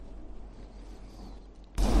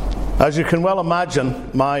As you can well imagine,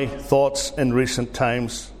 my thoughts in recent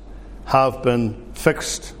times have been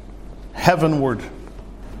fixed heavenward.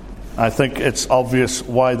 I think it's obvious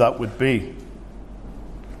why that would be.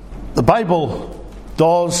 The Bible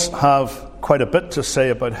does have quite a bit to say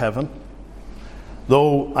about heaven,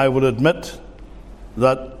 though I would admit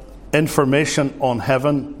that information on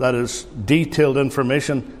heaven, that is, detailed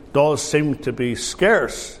information, does seem to be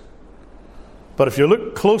scarce. But if you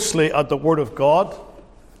look closely at the Word of God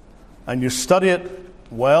and you study it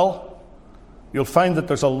well, you'll find that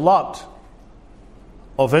there's a lot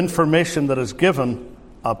of information that is given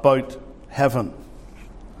about heaven.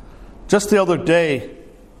 Just the other day,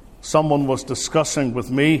 someone was discussing with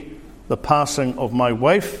me the passing of my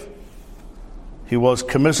wife. He was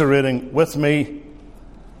commiserating with me,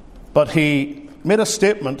 but he made a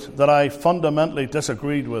statement that I fundamentally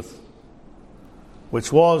disagreed with,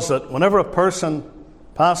 which was that whenever a person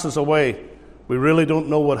passes away, we really don't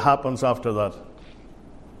know what happens after that.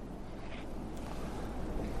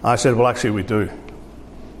 I said, well, actually we do.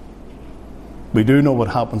 We do know what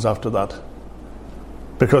happens after that,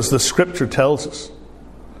 because the Scripture tells us.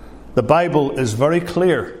 The Bible is very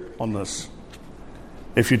clear on this.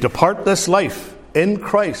 If you depart this life in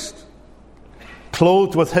Christ,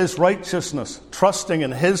 clothed with His righteousness, trusting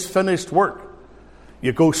in His finished work,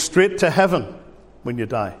 you go straight to heaven when you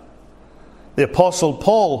die. The Apostle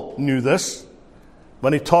Paul knew this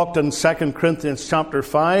when he talked in 2 Corinthians chapter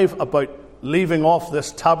 5 about leaving off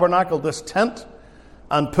this tabernacle, this tent,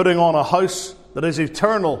 and putting on a house that is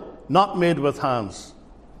eternal, not made with hands.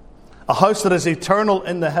 A house that is eternal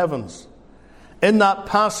in the heavens. In that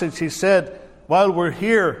passage he said, while we're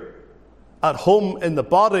here at home in the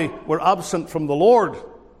body, we're absent from the Lord.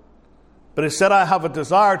 But he said, I have a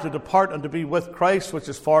desire to depart and to be with Christ, which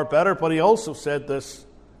is far better. But he also said this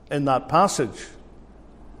in that passage.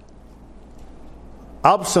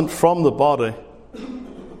 Absent from the body,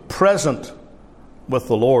 present with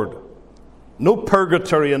the Lord. No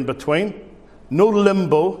purgatory in between, no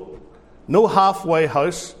limbo, no halfway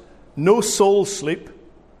house, no soul sleep.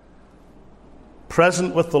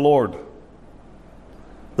 Present with the Lord.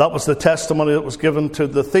 That was the testimony that was given to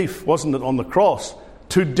the thief, wasn't it, on the cross?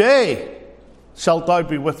 Today shalt thou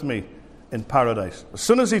be with me in paradise. As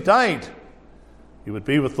soon as he died, he would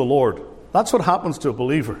be with the Lord. That's what happens to a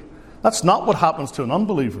believer. That's not what happens to an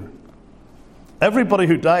unbeliever. Everybody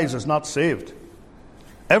who dies is not saved.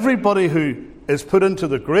 Everybody who is put into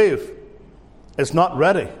the grave is not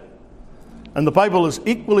ready. And the Bible is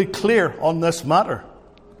equally clear on this matter.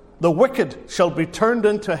 The wicked shall be turned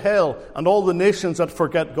into hell, and all the nations that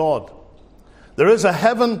forget God. There is a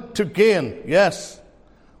heaven to gain, yes,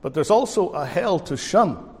 but there's also a hell to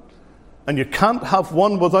shun. And you can't have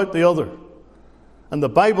one without the other. And the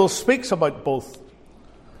Bible speaks about both.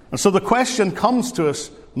 And so the question comes to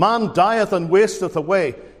us, man dieth and wasteth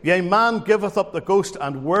away, yea, man giveth up the ghost,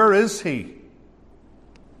 and where is he?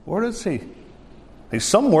 Where is he? He's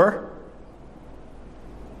somewhere.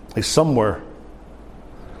 He's somewhere.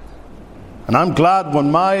 And I'm glad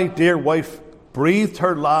when my dear wife breathed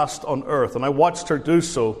her last on earth, and I watched her do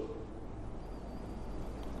so,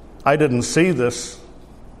 I didn't see this,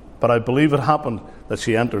 but I believe it happened, that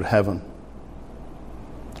she entered heaven.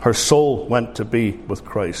 Her soul went to be with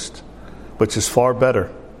Christ, which is far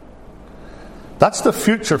better. That's the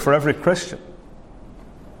future for every Christian.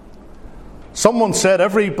 Someone said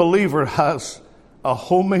every believer has a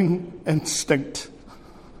homing instinct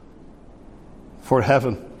for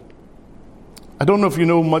heaven. I don't know if you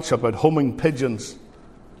know much about homing pigeons.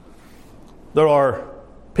 There are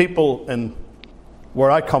people in where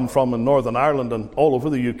I come from in Northern Ireland and all over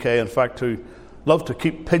the UK, in fact, who love to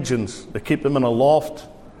keep pigeons. They keep them in a loft.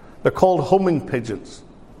 They're called homing pigeons.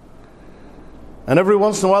 And every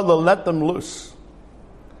once in a while they'll let them loose.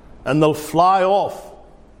 And they'll fly off.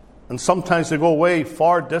 And sometimes they go away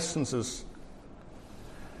far distances.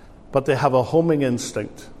 But they have a homing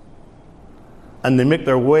instinct. And they make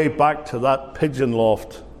their way back to that pigeon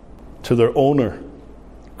loft, to their owner,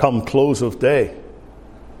 come close of day.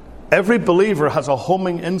 Every believer has a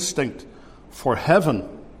homing instinct for heaven.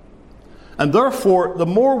 And therefore, the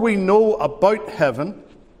more we know about heaven,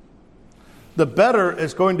 the better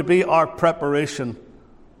is going to be our preparation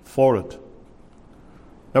for it.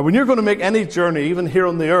 Now, when you're going to make any journey, even here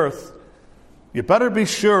on the earth, you better be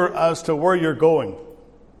sure as to where you're going.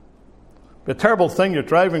 It's a terrible thing, you're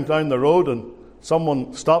driving down the road and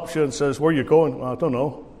someone stops you and says, where are you going? Well, I don't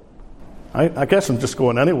know. I guess I'm just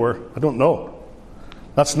going anywhere. I don't know.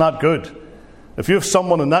 That's not good. If you have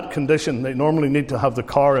someone in that condition, they normally need to have the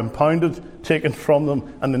car impounded, taken from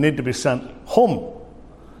them, and they need to be sent home.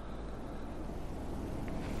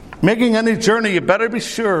 Making any journey, you better be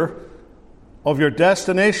sure of your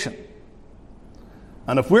destination.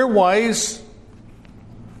 And if we're wise,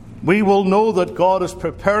 we will know that God is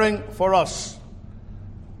preparing for us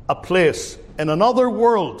a place in another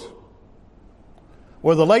world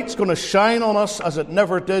where the light's going to shine on us as it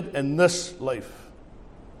never did in this life.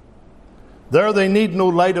 There they need no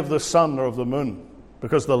light of the sun or of the moon,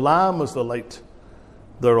 because the Lamb is the light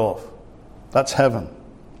thereof. That's heaven.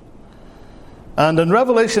 And in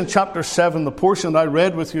Revelation chapter 7, the portion I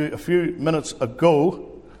read with you a few minutes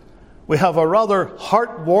ago, we have a rather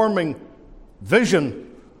heartwarming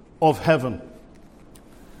vision of heaven.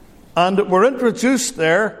 And we're introduced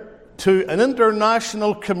there to an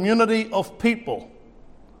international community of people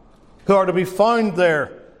who are to be found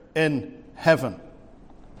there in heaven.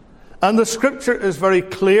 And the scripture is very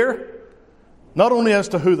clear, not only as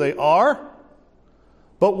to who they are,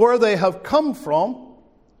 but where they have come from,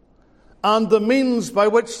 and the means by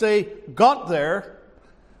which they got there,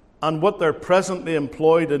 and what they're presently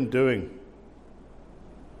employed in doing.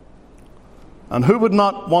 And who would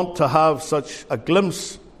not want to have such a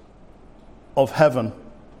glimpse of heaven,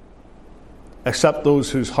 except those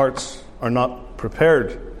whose hearts are not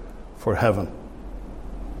prepared for heaven?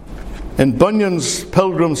 In Bunyan's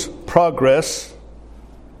Pilgrim's Progress,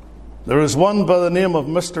 there is one by the name of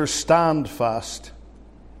Mr. Standfast,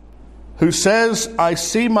 who says, I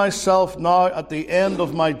see myself now at the end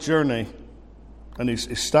of my journey. And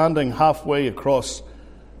he's standing halfway across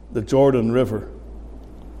the Jordan River.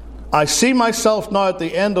 I see myself now at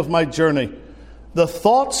the end of my journey. The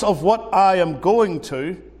thoughts of what I am going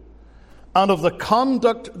to, and of the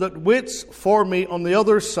conduct that waits for me on the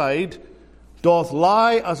other side, doth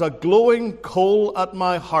lie as a glowing coal at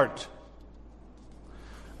my heart.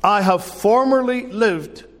 I have formerly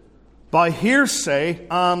lived by hearsay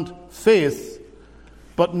and faith,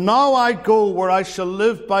 but now I go where I shall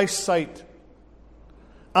live by sight,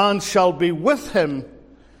 and shall be with him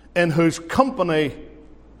in whose company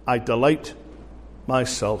I delight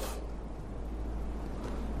myself.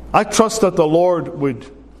 I trust that the Lord would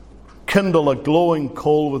kindle a glowing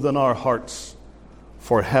coal within our hearts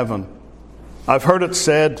for heaven. I've heard it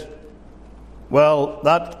said, well,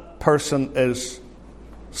 that person is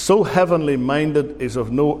so heavenly minded is of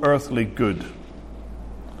no earthly good.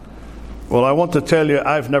 Well, I want to tell you,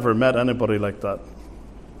 I've never met anybody like that.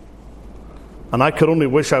 And I could only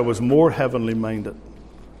wish I was more heavenly minded,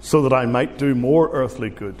 so that I might do more earthly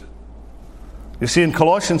good. You see, in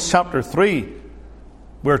Colossians chapter 3,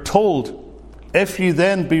 we're told, if ye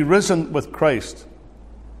then be risen with Christ,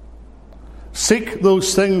 seek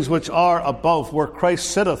those things which are above, where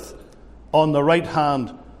Christ sitteth on the right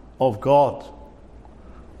hand of God.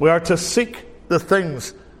 We are to seek the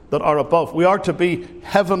things that are above. We are to be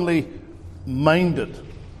heavenly minded.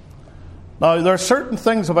 Now, there are certain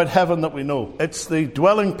things about heaven that we know. It's the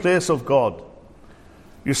dwelling place of God.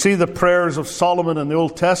 You see the prayers of Solomon in the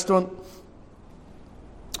Old Testament.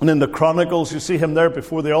 And in the Chronicles, you see him there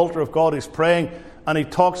before the altar of God. He's praying, and he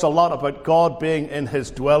talks a lot about God being in his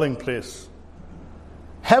dwelling place.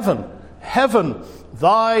 Heaven,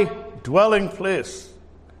 thy dwelling place.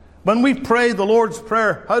 When we pray the Lord's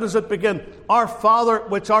Prayer, how does it begin? Our Father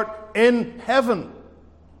which art in heaven.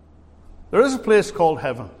 There is a place called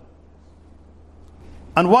heaven.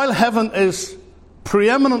 And while heaven is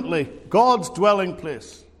preeminently God's dwelling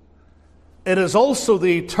place, it is also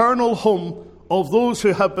the eternal home of those who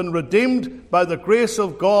have been redeemed by the grace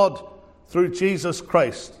of God through Jesus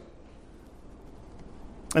Christ.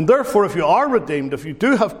 And therefore, if you are redeemed, if you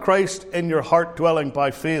do have Christ in your heart dwelling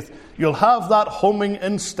by faith, you'll have that homing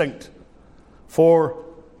instinct for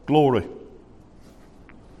glory.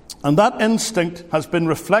 And that instinct has been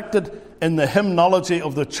reflected in the hymnology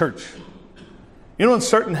of the church. You know, in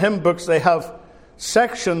certain hymn books, they have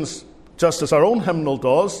sections, just as our own hymnal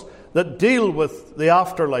does, that deal with the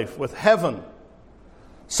afterlife, with heaven.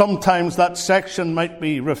 Sometimes that section might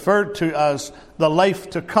be referred to as the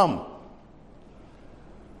life to come.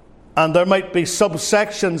 And there might be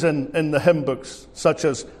subsections in the hymn books, such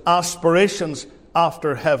as aspirations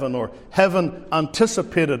after heaven, or heaven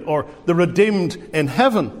anticipated, or the redeemed in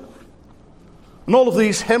heaven. And all of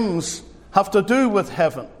these hymns have to do with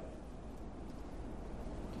heaven.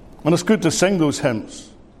 And it's good to sing those hymns.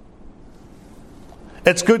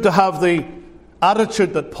 It's good to have the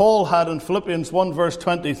attitude that Paul had in Philippians 1 verse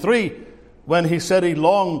 23, when he said he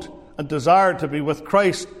longed and desired to be with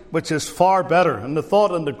Christ, which is far better. And the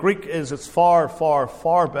thought in the Greek is it's far, far,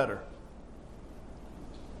 far better.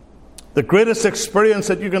 The greatest experience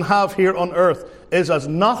that you can have here on earth is as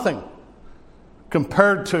nothing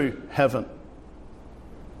compared to heaven.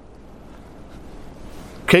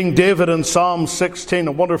 King David in Psalm 16,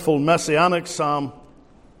 a wonderful messianic psalm,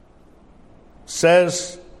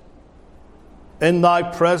 says, in thy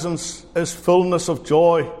presence is fullness of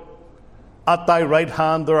joy. At thy right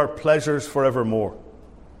hand there are pleasures forevermore.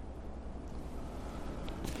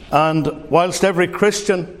 And whilst every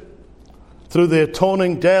Christian, through the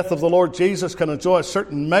atoning death of the Lord Jesus, can enjoy a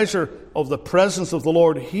certain measure of the presence of the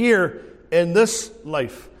Lord here in this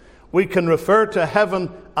life, we can refer to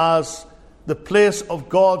heaven as the place of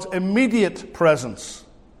God's immediate presence.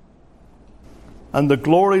 And the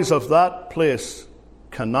glories of that place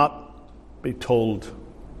cannot be told.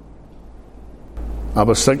 I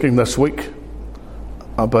was thinking this week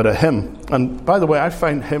about a hymn. And by the way, I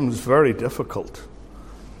find hymns very difficult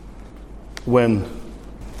when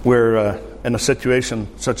we're in a situation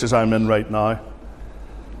such as I'm in right now.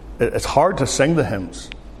 It's hard to sing the hymns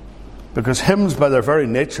because hymns by their very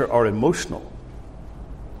nature are emotional.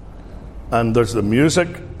 And there's the music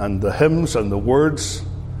and the hymns and the words.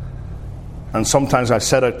 And sometimes I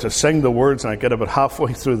set out to sing the words and I get about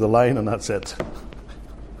halfway through the line and that's it.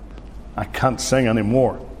 I can't sing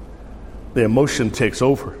anymore. The emotion takes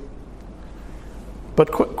over.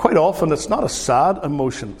 But quite often it's not a sad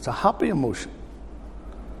emotion, it's a happy emotion.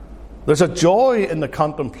 There's a joy in the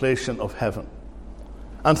contemplation of heaven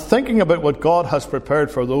and thinking about what God has prepared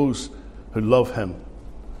for those who love Him.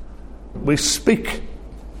 We speak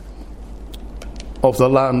of the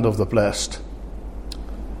land of the blessed,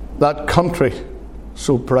 that country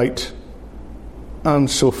so bright and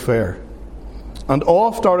so fair, and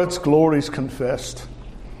oft are its glories confessed.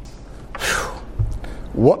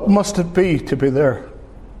 What must it be to be there?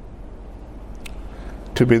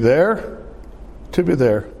 To be there, to be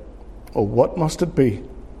there. Oh, what must it be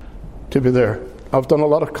to be there? I've done a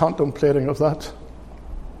lot of contemplating of that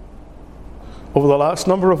over the last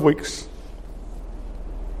number of weeks.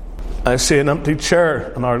 I see an empty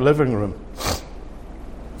chair in our living room.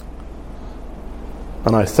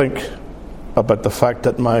 And I think about the fact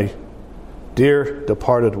that my dear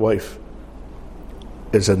departed wife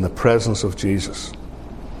is in the presence of Jesus.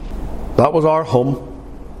 That was our home,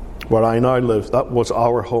 where I now live. That was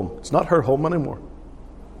our home. It's not her home anymore.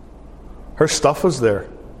 Her stuff is there.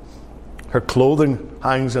 Her clothing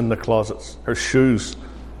hangs in the closets. Her shoes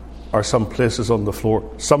are some places on the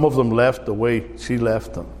floor. Some of them left the way she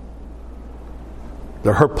left them.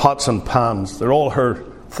 They're her pots and pans. They're all her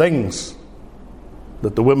things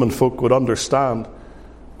that the women folk would understand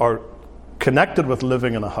are connected with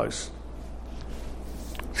living in a house.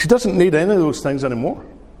 She doesn't need any of those things anymore.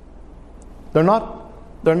 They're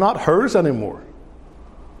not hers anymore.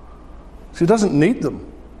 She doesn't need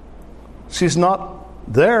them. She's not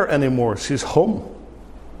there anymore. She's home.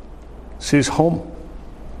 She's home.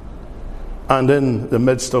 And in the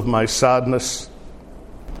midst of my sadness,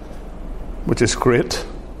 which is great,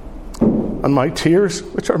 and my tears,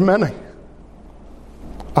 which are many,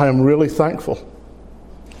 I am really thankful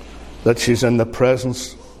that she's in the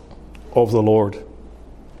presence of the Lord.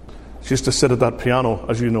 She used to sit at that piano,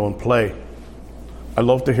 as you know, and play. I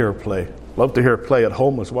love to hear her play. Love to hear her play at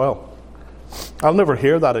home as well. I'll never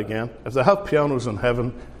hear that again. If they have pianos in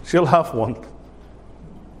heaven, she'll have one.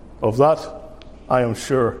 Of that, I am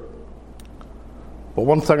sure. But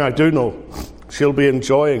one thing I do know, she'll be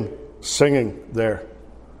enjoying singing there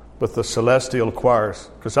with the celestial choirs,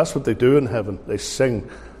 because that's what they do in heaven. They sing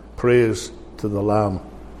praise to the Lamb.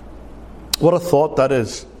 What a thought that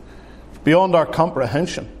is. Beyond our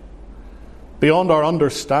comprehension, beyond our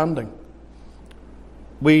understanding.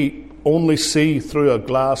 We only see through a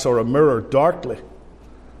glass or a mirror darkly,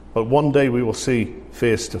 but one day we will see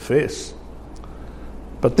face to face.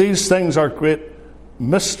 But these things are great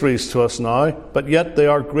mysteries to us now, but yet they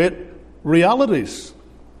are great realities.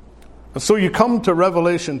 And so you come to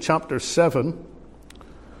Revelation chapter 7,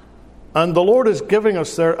 and the Lord is giving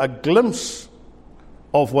us there a glimpse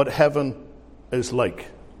of what heaven is like.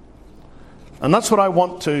 And that's what I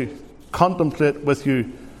want to contemplate with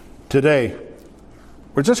you today.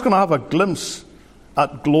 We're just going to have a glimpse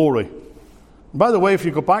at glory. By the way, if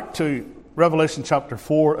you go back to Revelation chapter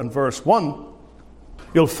 4 and verse 1,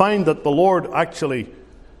 you'll find that the Lord actually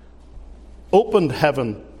opened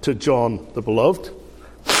heaven to John the Beloved.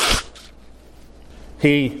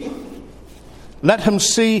 He let him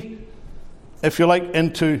see, if you like,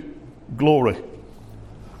 into glory.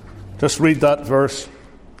 Just read that verse,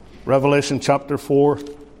 Revelation chapter 4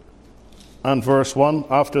 and verse 1.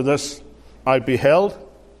 After this I beheld,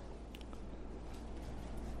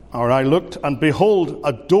 or I looked, and behold,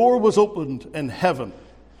 a door was opened in heaven.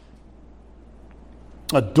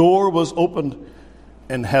 A door was opened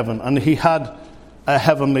in heaven, and he had a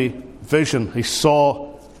heavenly vision. He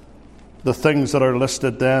saw the things that are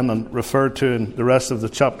listed then and referred to in the rest of the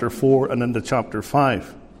chapter 4 and into chapter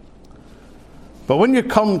 5. But when you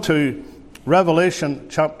come to Revelation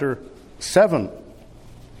chapter 7,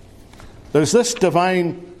 there's this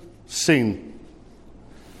divine scene.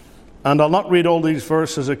 And I'll not read all these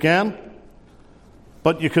verses again,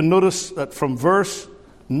 but you can notice that from verse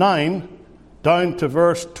 9 down to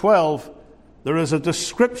verse 12, there is a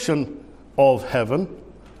description of heaven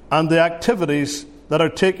and the activities that are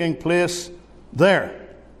taking place there.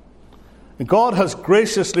 And God has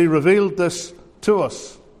graciously revealed this to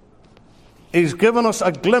us. He's given us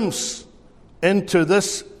a glimpse into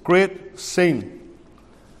this great scene.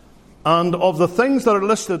 And of the things that are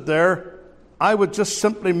listed there, I would just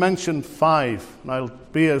simply mention 5. And I'll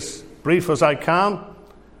be as brief as I can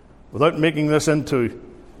without making this into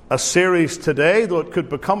a series today, though it could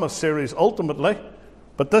become a series ultimately.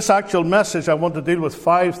 But this actual message, I want to deal with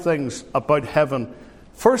 5 things about heaven.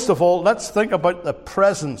 First of all, let's think about the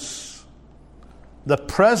presence. The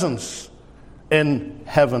presence in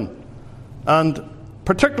heaven. And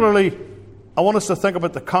particularly, I want us to think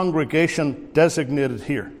about the congregation designated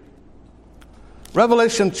here.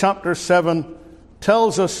 Revelation chapter 7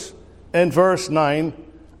 tells us in verse 9,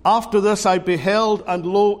 "After this I beheld, and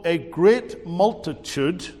lo, a great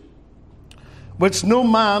multitude, which no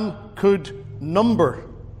man could number."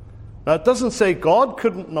 Now, it doesn't say God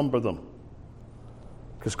couldn't number them,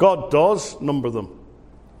 because God does number them.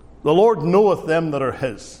 The Lord knoweth them that are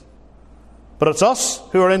his. But it's us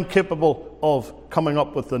who are incapable of coming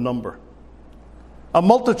up with the number. A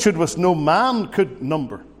multitude which no man could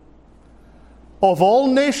number, of all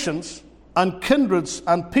nations and kindreds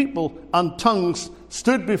and people and tongues,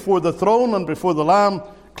 stood before the throne and before the Lamb,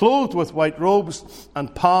 clothed with white robes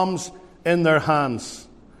and palms in their hands.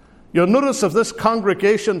 You'll notice of this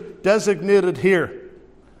congregation designated here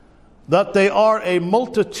that they are a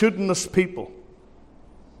multitudinous people.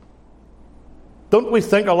 Don't we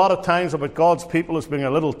think a lot of times about God's people as being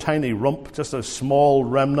a little tiny rump, just a small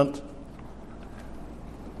remnant?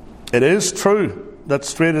 It is true that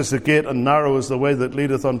straight is the gate and narrow is the way that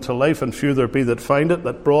leadeth unto life, and few there be that find it,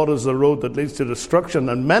 that broad is the road that leads to destruction,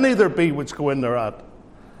 and many there be which go in thereat.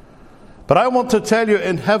 But I want to tell you,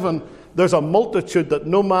 in heaven, there's a multitude that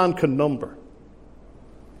no man can number.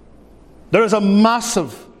 There is a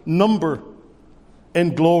massive number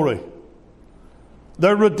in glory.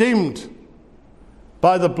 They're redeemed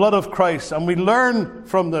by the blood of Christ, and we learn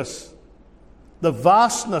from this the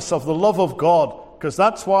vastness of the love of God, because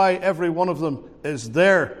that's why every one of them is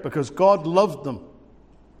there, because God loved them.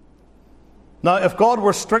 Now, if God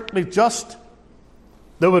were strictly just,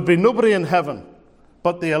 there would be nobody in heaven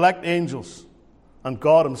but the elect angels and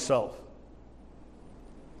God himself.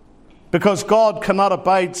 Because God cannot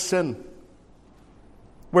abide sin.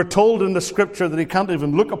 We're told in the scripture that he can't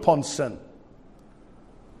even look upon sin.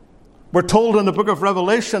 We're told in the book of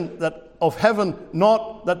Revelation that of heaven,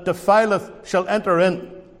 naught that defileth shall enter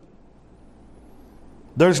in.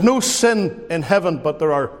 There's no sin in heaven, but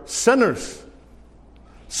there are sinners.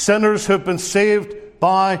 Sinners who have been saved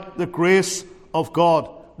by the grace of God.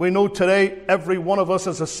 We know today every one of us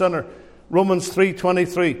is a sinner. Romans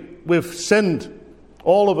 3:23. We've sinned.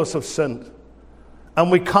 All of us have sinned.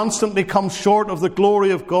 And we constantly come short of the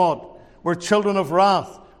glory of God. We're children of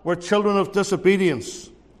wrath. We're children of disobedience.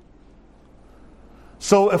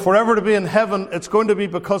 So if we're ever to be in heaven, it's going to be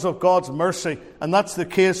because of God's mercy. And that's the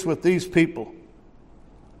case with these people.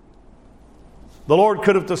 The Lord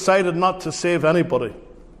could have decided not to save anybody.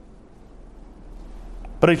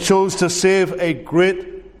 But he chose to save a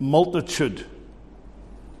great multitude.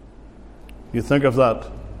 You think of that.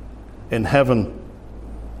 In heaven,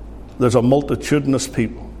 there's a multitudinous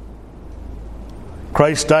people.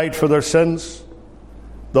 Christ died for their sins.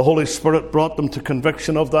 The Holy Spirit brought them to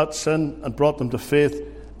conviction of that sin and brought them to faith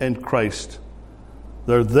in Christ.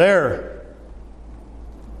 They're there.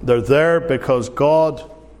 They're there because God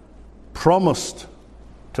promised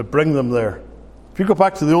to bring them there. If you go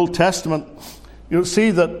back to the Old Testament, you'll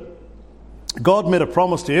see that God made a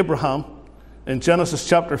promise to Abraham in Genesis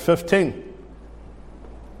chapter 15.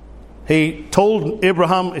 He told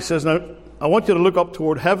Abraham, he says, "Now, I want you to look up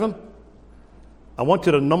toward heaven. I want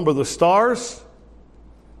you to number the stars,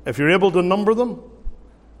 if you're able to number them."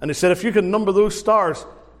 And he said, if you can number those stars,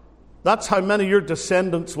 that's how many your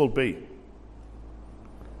descendants will be.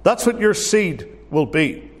 That's what your seed will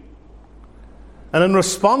be. And in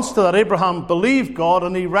response to that, Abraham believed God,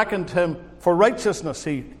 and he reckoned him for righteousness.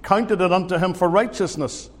 He counted it unto him for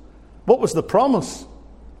righteousness. What was the promise?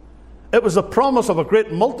 It was the promise of a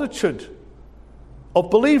great multitude of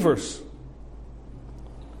believers.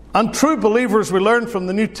 And true believers, we learn from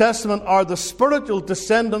the New Testament, are the spiritual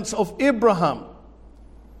descendants of Abraham.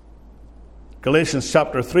 Galatians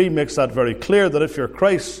chapter 3 makes that very clear, that if you're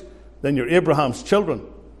Christ, then you're Abraham's children,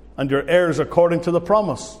 and you're heirs according to the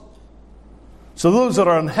promise. So those that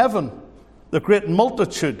are in heaven, the great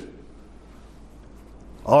multitude,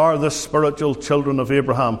 are the spiritual children of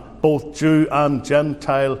Abraham, both Jew and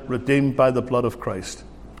Gentile, redeemed by the blood of Christ.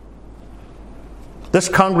 This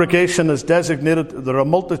congregation is designated, they're a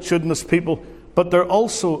multitudinous people, but they're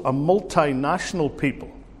also a multinational people.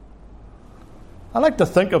 I like to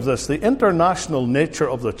think of this, the international nature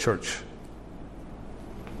of the church.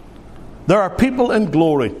 There are people in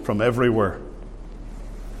glory from everywhere.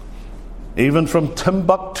 Even from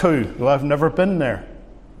Timbuktu, though I've never been there.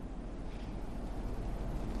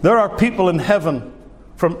 There are people in heaven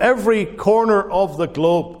from every corner of the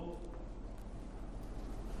globe.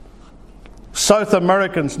 South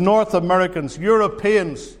Americans, North Americans,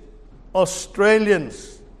 Europeans,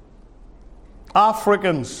 Australians,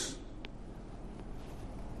 Africans,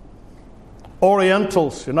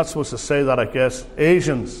 Orientals, you're not supposed to say that, I guess,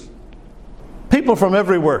 Asians. People from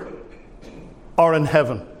everywhere are in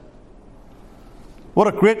heaven. What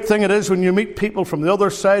a great thing it is when you meet people from the other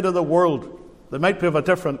side of the world. They might be of a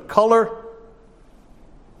different color,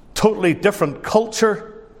 totally different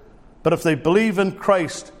culture, but if they believe in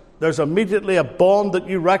Christ, there's immediately a bond that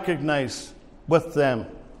you recognize with them.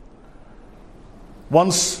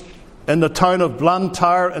 Once in the town of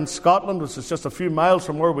Blantyre in Scotland, which is just a few miles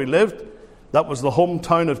from where we lived, that was the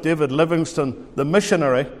hometown of David Livingstone, the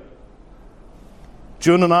missionary.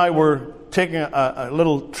 June and I were taking a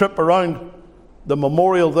little trip around the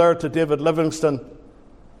memorial there to David Livingstone.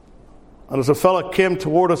 And as a fellow came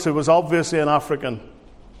toward us who was obviously an African,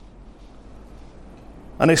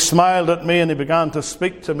 and he smiled at me and he began to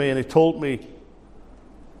speak to me, and he told me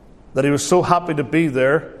that he was so happy to be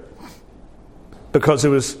there because he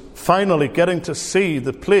was finally getting to see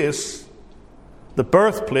the place, the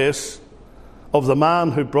birthplace of the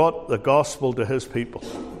man who brought the gospel to his people.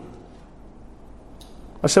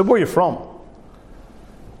 I said, "Where are you from?"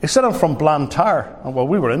 He said, "I'm from Blantyre." And well,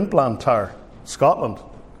 we were in Blantyre, Scotland.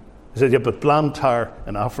 He said, "Yeah, but Blantyre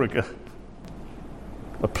in Africa."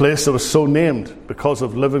 A place that was so named because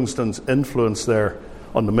of Livingstone's influence there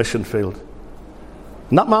on the mission field.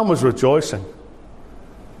 And that man was rejoicing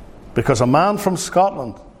because a man from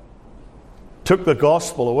Scotland took the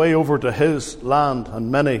gospel away over to his land,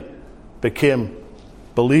 and many became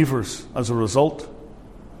believers as a result.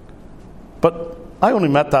 But I only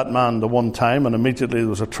met that man the one time, and immediately there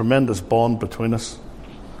was a tremendous bond between us.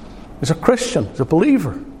 He's a Christian, he's a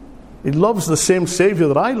believer. He loves the same Savior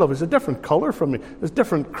that I love. He's a different colour from me. There's a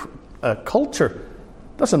different culture.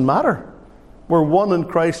 Doesn't matter. We're one in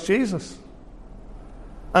Christ Jesus.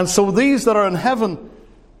 And so these that are in heaven,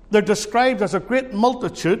 they're described as a great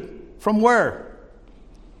multitude from where?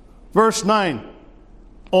 Verse 9.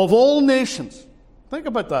 Of all nations. Think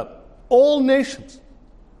about that. All nations.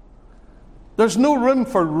 There's no room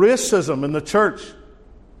for racism in the church.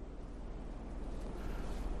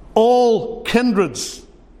 All kindreds,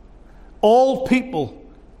 all people,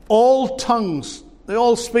 all tongues. They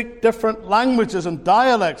all speak different languages and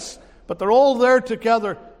dialects, but they're all there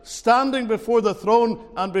together, standing before the throne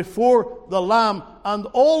and before the Lamb, and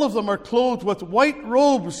all of them are clothed with white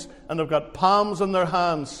robes, and they've got palms in their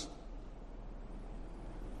hands.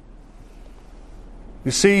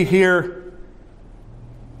 You see here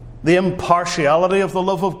the impartiality of the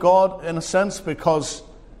love of God, in a sense, because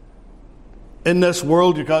in this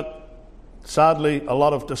world you've got, sadly, a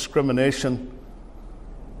lot of discrimination,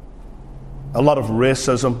 a lot of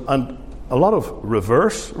racism, and a lot of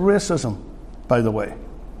reverse racism, by the way.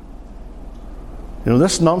 You know,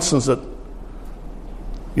 this nonsense that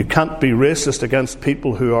you can't be racist against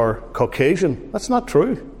people who are Caucasian, that's not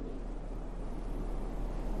true.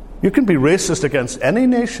 You can be racist against any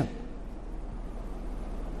nation.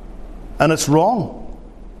 And it's wrong.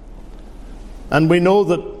 And we know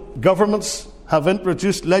that governments have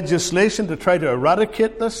introduced legislation to try to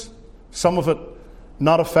eradicate this. Some of it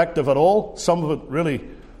not effective at all. Some of it really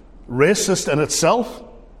racist in itself.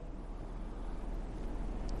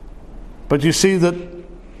 But you see that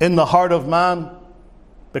in the heart of man,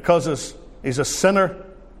 because he's a sinner,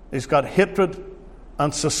 he's got hatred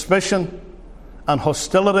and suspicion and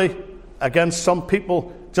hostility against some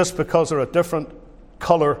people just because they're a different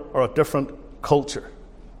colour or a different culture.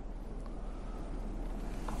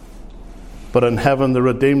 But in heaven, the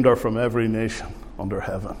redeemed are from every nation under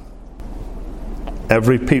heaven.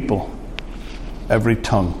 Every people, every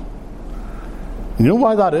tongue. You know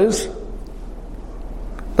why that is?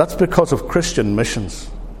 That's because of Christian missions.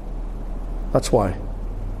 That's why.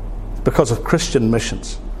 Because of Christian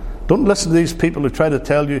missions. Don't listen to these people who try to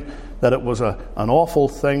tell you that it was an awful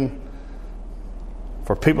thing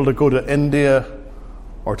for people to go to India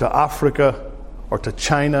or to Africa or to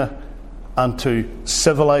China and to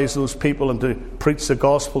civilize those people and to preach the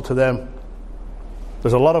gospel to them.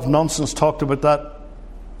 There's a lot of nonsense talked about that.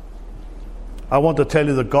 I want to tell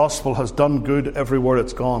you the gospel has done good everywhere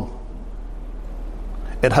it's gone.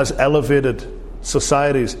 It has elevated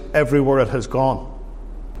societies everywhere it has gone.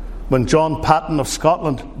 When John Paton of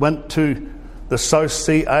Scotland went to the South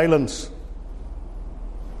Sea Islands,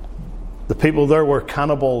 the people there were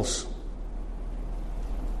cannibals.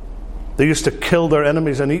 They used to kill their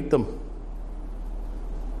enemies and eat them.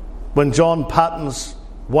 When John Paton's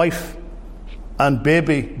wife and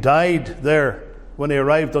baby died there when he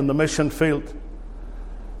arrived on the mission field,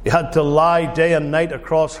 he had to lie day and night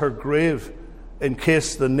across her grave in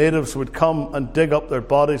case the natives would come and dig up their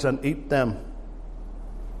bodies and eat them.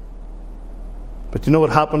 But you know what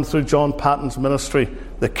happened through John Paton's ministry?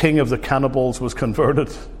 The king of the cannibals was converted.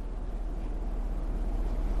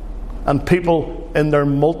 And people in their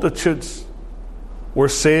multitudes were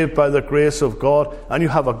saved by the grace of God. And you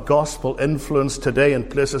have a gospel influence today in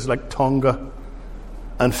places like Tonga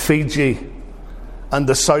and Fiji and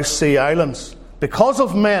the South Sea Islands because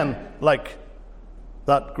of men like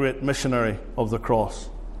that great missionary of the cross.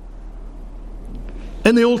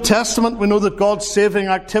 In the Old Testament, we know that God's saving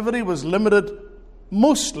activity was limited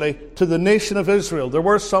mostly to the nation of Israel. There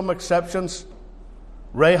were some exceptions.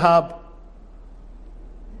 Rahab,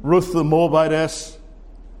 Ruth the Moabitess,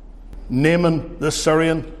 Naaman the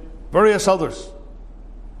Syrian, various others.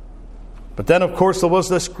 But then, of course, there was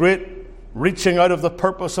this great reaching out of the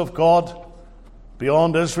purpose of God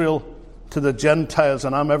beyond Israel to the Gentiles,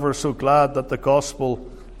 and I'm ever so glad that the gospel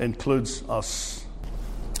includes us.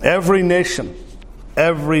 Every nation,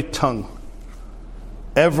 every tongue,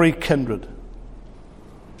 every kindred.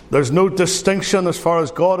 There's no distinction as far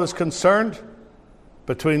as God is concerned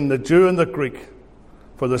between the Jew and the Greek,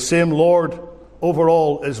 for the same Lord over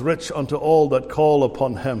all is rich unto all that call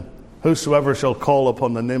upon him. Whosoever shall call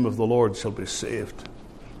upon the name of the Lord shall be saved.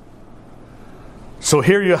 So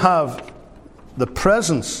here you have the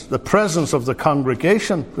presence of the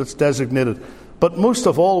congregation that's designated. But most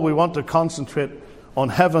of all, we want to concentrate on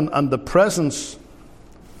heaven and the presence,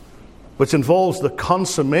 which involves the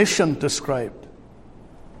consummation described.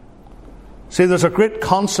 See, there's a great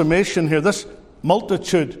consummation here. This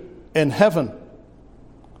multitude in heaven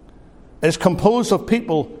is composed of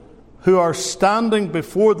people who are standing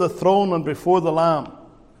before the throne and before the Lamb.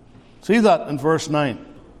 See that in verse 9.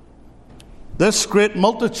 This great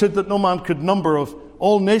multitude that no man could number, of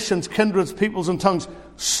all nations, kindreds, peoples, and tongues,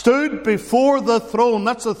 stood before the throne.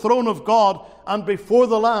 That's the throne of God, and before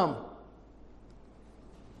the Lamb.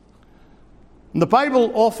 And the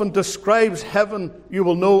Bible often describes heaven, you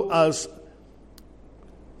will know, as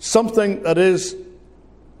something that is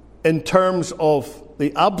in terms of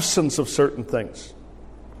the absence of certain things.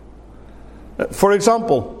 For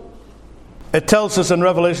example, it tells us in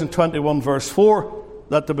Revelation 21 verse 4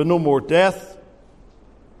 that there will be no more death,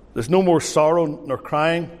 there's no more sorrow nor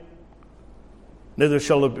crying, neither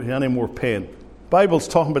shall there be any more pain. The Bible's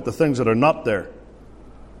talking about the things that are not there.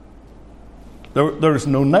 There's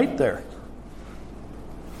no night there.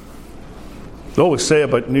 They always say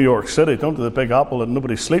about New York City, don't they, the Big Apple, that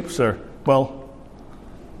nobody sleeps there. Well,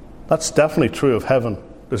 that's definitely true of heaven.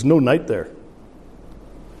 There's no night there.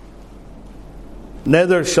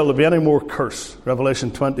 Neither shall there be any more curse.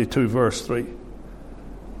 Revelation 22 verse 3.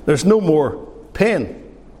 There's no more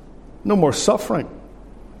pain. No more suffering.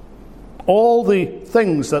 All the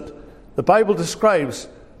things that the Bible describes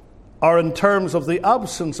are in terms of the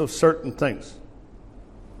absence of certain things.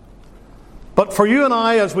 But for you and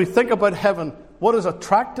I, as we think about heaven, what is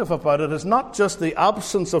attractive about it is not just the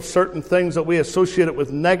absence of certain things that we associate it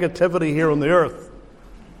with negativity here on the earth.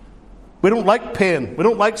 We don't like pain. We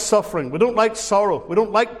don't like suffering. We don't like sorrow. We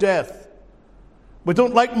don't like death. We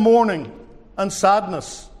don't like mourning and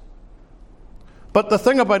sadness. But the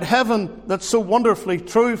thing about heaven that's so wonderfully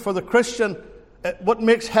true for the Christian, what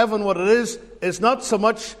makes heaven what it is not so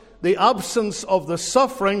much the absence of the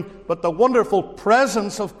suffering, but the wonderful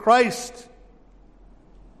presence of Christ.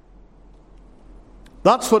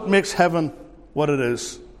 That's what makes heaven what it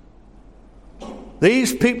is.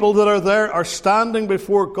 These people that are there are standing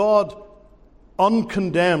before God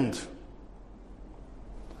uncondemned.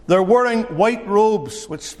 They're wearing white robes,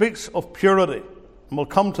 which speaks of purity. And we'll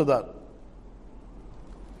come to that.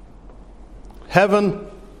 Heaven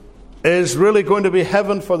is really going to be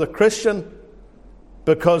heaven for the Christian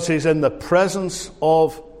because he's in the presence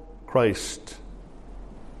of Christ.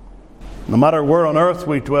 No matter where on earth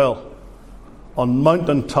we dwell, on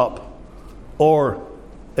mountaintop or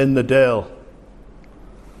in the dale,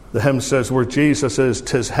 the hymn says, where Jesus is,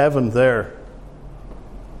 'tis heaven there.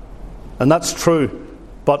 And that's true.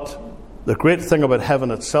 But the great thing about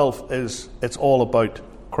heaven itself is it's all about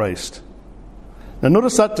Christ. Now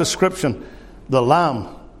notice that description, the Lamb.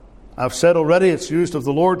 I've said already it's used of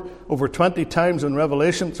the Lord over 20 times in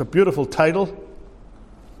Revelation. It's a beautiful title.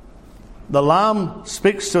 The Lamb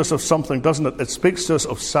speaks to us of something, doesn't it? It speaks to us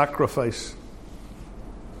of sacrifice.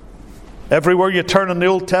 Everywhere you turn in the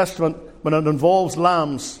Old Testament, when it involves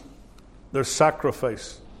lambs, there's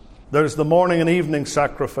sacrifice. There's the morning and evening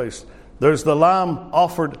sacrifice. There's the lamb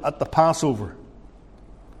offered at the Passover.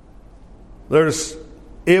 There's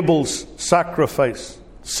Abel's sacrifice.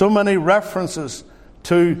 So many references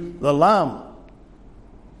to the Lamb.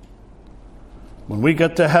 When we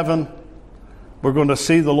get to heaven, we're going to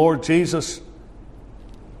see the Lord Jesus,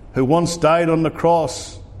 who once died on the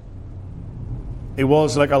cross. He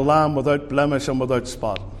was like a lamb without blemish and without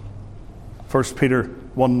spot. 1 Peter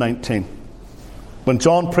 1:19. When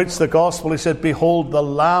John preached the gospel, he said, "Behold the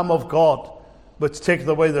Lamb of God, which taketh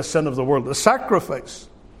away the sin of the world." The sacrifice.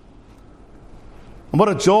 And what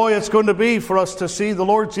a joy it's going to be for us to see the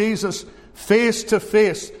Lord Jesus face to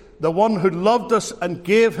face, the one who loved us and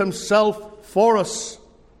gave himself for us.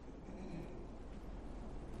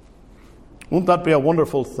 Won't that be a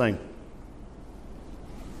wonderful thing?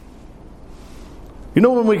 You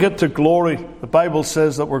know, when we get to glory, the Bible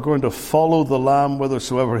says that we're going to follow the Lamb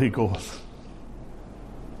whithersoever he goeth.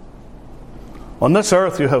 On this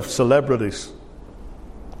earth you have celebrities,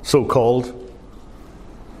 so-called.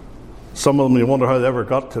 Some of them you wonder how they ever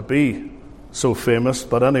got to be so famous,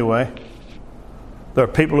 but anyway. There are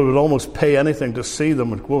people who would almost pay anything to see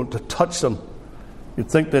them and go to touch them. You'd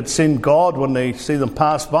think they'd seen God when they see them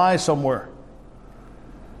pass by somewhere.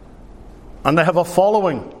 And they have a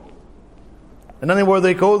following. And anywhere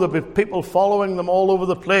they go, there'll be people following them all over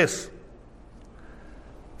the place.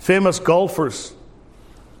 Famous golfers.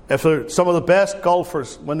 If they're some of the best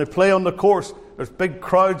golfers, when they play on the course, there's big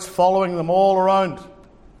crowds following them all around.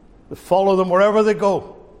 They follow them wherever they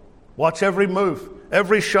go. Watch every move,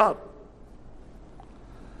 every shot.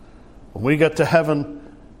 When we get to heaven,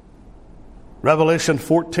 Revelation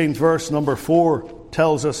 14 verse number 4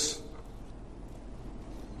 tells us,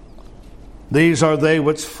 "These are they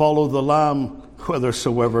which follow the Lamb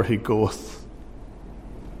whithersoever he goeth."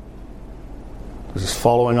 This is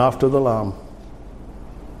following after the Lamb.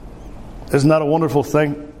 Isn't that a wonderful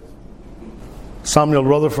thing? Samuel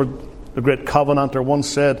Rutherford, the great Covenanter, once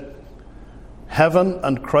said, "Heaven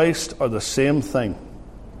and Christ are the same thing.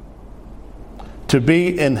 To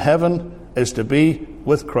be in heaven is to be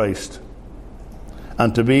with Christ.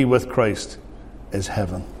 And to be with Christ is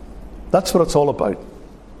heaven." That's what it's all about.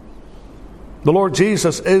 The Lord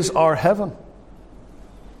Jesus is our heaven.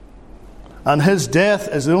 And his death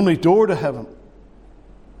is the only door to heaven.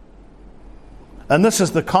 And this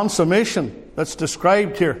is the consummation that's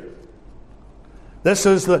described here. This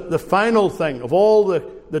is the final thing of all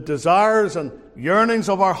the desires and yearnings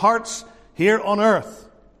of our hearts here on earth.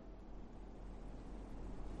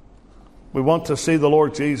 We want to see the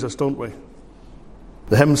Lord Jesus, don't we?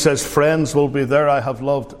 The hymn says, "Friends will be there I have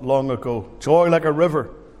loved long ago. Joy like a river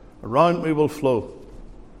around me will flow.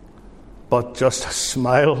 But just a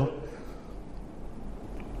smile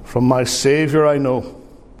from my Saviour I know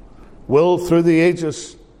will through the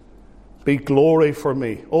ages be glory for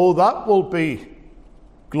me." Oh, that will be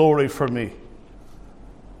glory for me.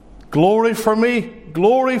 Glory for me,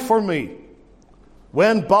 glory for me.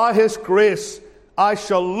 When by his grace I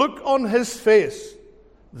shall look on his face,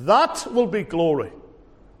 that will be glory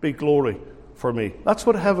for me. That's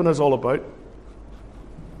what heaven is all about.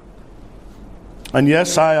 And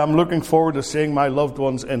yes, I am looking forward to seeing my loved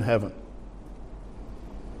ones in heaven.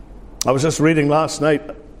 I was just reading last night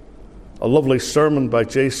a lovely sermon by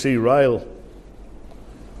J.C. Ryle.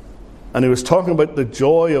 And he was talking about the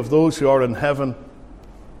joy of those who are in heaven.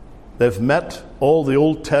 They've met all the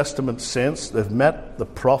Old Testament saints. They've met the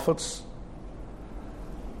prophets.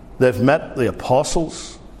 They've met the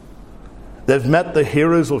apostles. They've met the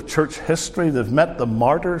heroes of church history. They've met the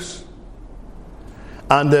martyrs.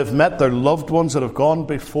 And they've met their loved ones that have gone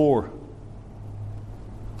before.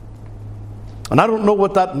 And I don't know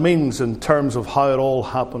what that means in terms of how it all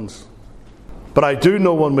happens. But I do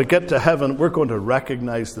know when we get to heaven, we're going to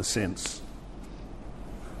recognize the saints.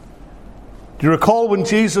 Do you recall when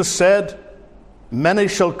Jesus said, "Many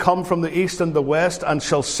shall come from the east and the west and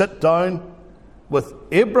shall sit down with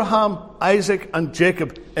Abraham, Isaac, and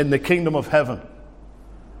Jacob in the kingdom of heaven"?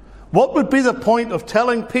 What would be the point of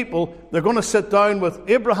telling people they're going to sit down with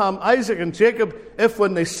Abraham, Isaac, and Jacob if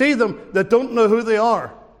when they see them, they don't know who they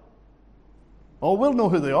are? Oh, we'll know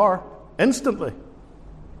who they are instantly.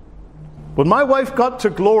 When my wife got to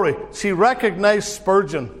glory, she recognized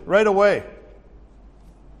Spurgeon right away.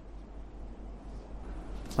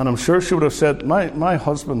 And I'm sure she would have said, my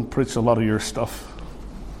husband preached a lot of your stuff.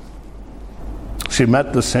 She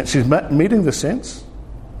met the saints. She's meeting the saints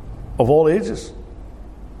of all ages.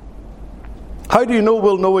 How do you know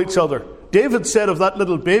we'll know each other? David said of that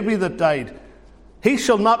little baby that died, he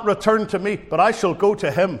shall not return to me, but I shall go to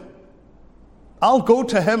him. I'll go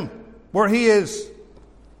to him where he is.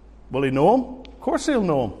 Will he know him? Of course he'll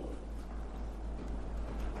know him.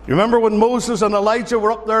 You remember when Moses and Elijah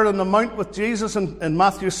were up there on the mount with Jesus in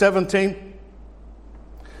Matthew 17?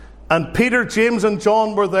 And Peter, James, and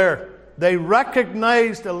John were there. They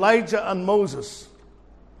recognized Elijah and Moses.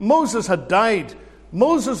 Moses had died.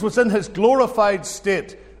 Moses was in his glorified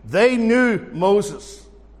state. They knew Moses.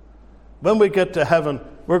 When we get to heaven,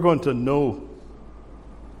 we're going to know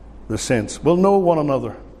the saints. We'll know one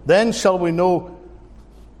another. Then shall we know,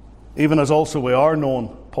 even as also we are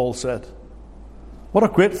known, Paul said. What a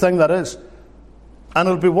great thing that is. And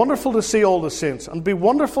it'll be wonderful to see all the saints. And it'll be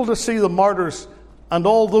wonderful to see the martyrs and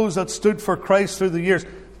all those that stood for Christ through the years.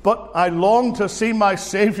 But I long to see my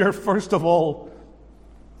Savior first of all.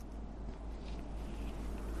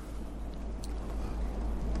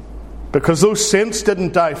 Because those saints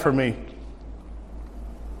didn't die for me.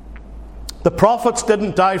 The prophets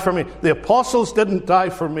didn't die for me. The apostles didn't die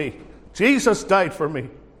for me. Jesus died for me.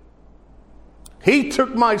 He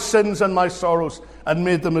took my sins and my sorrows and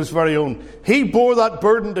made them his very own. He bore that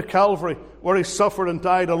burden to Calvary where he suffered and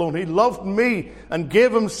died alone. He loved me and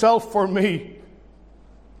gave himself for me.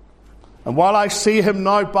 And while I see him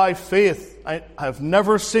now by faith, I have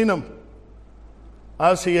never seen him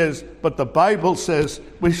as he is. But the Bible says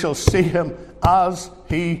we shall see him as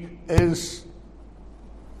he is.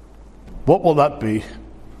 What will that be?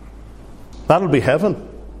 That'll be heaven.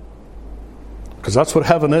 Because that's what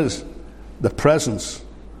heaven is. The presence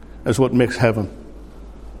is what makes heaven.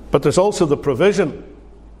 But there's also the provision.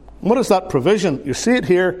 What is that provision? You see it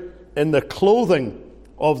here in the clothing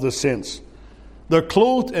of the saints. They're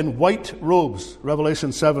clothed in white robes.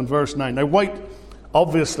 Revelation 7 verse 9. Now white,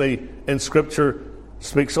 obviously, in Scripture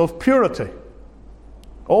speaks of purity.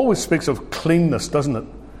 Always speaks of cleanness, doesn't it?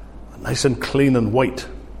 Nice and clean and white.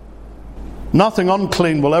 Nothing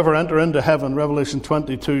unclean will ever enter into heaven. Revelation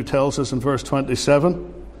 22 tells us in verse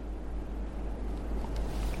 27.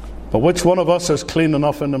 But which one of us is clean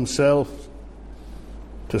enough in himself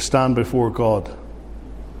to stand before God?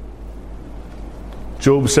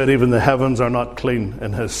 Job said even the heavens are not clean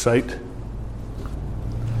in his sight.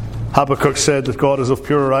 Habakkuk said that God is of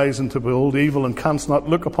purer eyes and to behold evil and canst not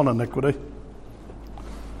look upon iniquity.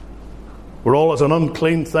 We're all as an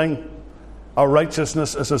unclean thing. Our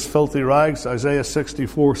righteousness is as filthy rags. Isaiah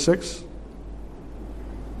 64:6.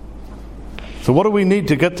 So what do we need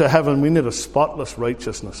to get to heaven? We need a spotless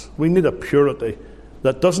righteousness. We need a purity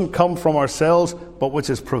that doesn't come from ourselves, but which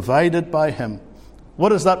is provided by him.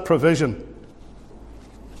 What is that provision?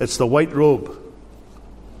 It's the white robe.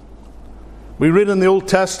 We read in the Old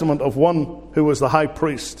Testament of one who was the high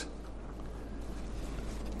priest.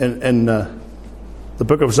 In the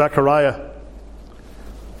book of Zechariah,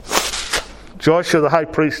 Joshua the high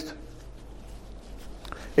priest.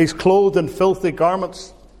 He's clothed in filthy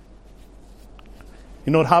garments.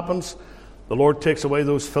 You know what happens? The Lord takes away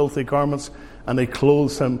those filthy garments and he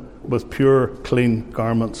clothes him with pure, clean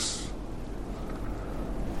garments.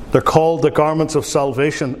 They're called the garments of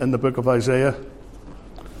salvation in the book of Isaiah.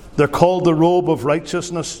 They're called the robe of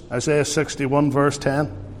righteousness, Isaiah 61 verse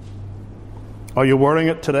 10. Are you wearing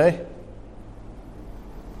it today?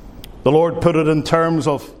 The Lord put it in terms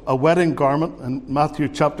of a wedding garment. In Matthew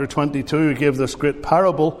chapter 22, he gave this great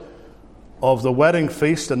parable of the wedding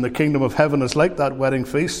feast, and the kingdom of heaven is like that wedding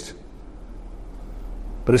feast.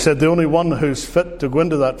 But he said the only one who's fit to go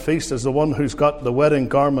into that feast is the one who's got the wedding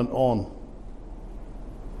garment on.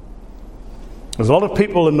 There's a lot of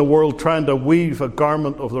people in the world trying to weave a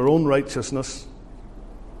garment of their own righteousness.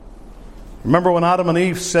 Remember when Adam and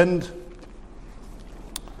Eve sinned?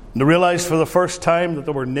 And they realized for the first time that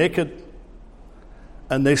they were naked.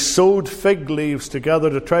 And they sewed fig leaves together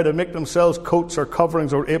to try to make themselves coats or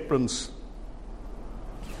coverings or aprons.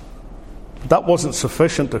 That wasn't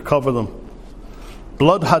sufficient to cover them.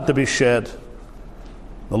 Blood had to be shed.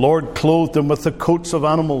 The Lord clothed them with the coats of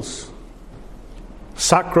animals.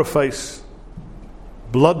 Sacrifice.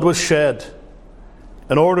 Blood was shed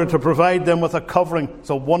in order to provide them with a covering. It's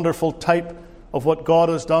a wonderful type of what God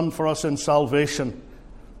has done for us in salvation.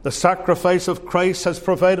 The sacrifice of Christ has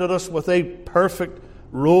provided us with a perfect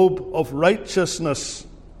robe of righteousness.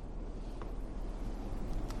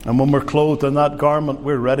 And when we're clothed in that garment,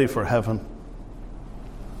 we're ready for heaven.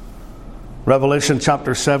 Revelation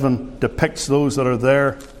chapter 7 depicts those that are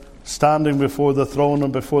there standing before the throne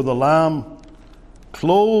and before the Lamb,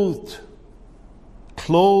 clothed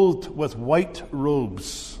with white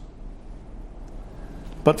robes.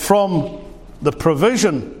 But from the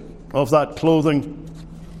provision of that clothing,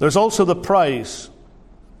 there's also the prize,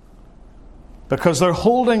 because they're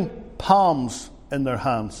holding palms in their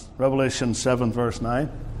hands. Revelation 7 verse 9.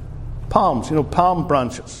 Palms, palm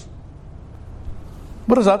branches.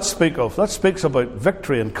 What does that speak of? That speaks about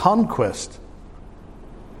victory and conquest.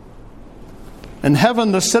 In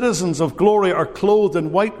heaven, the citizens of glory are clothed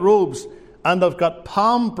in white robes and have got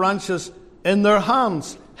palm branches in their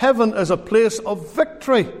hands. Heaven is a place of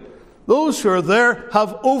victory. Those who are there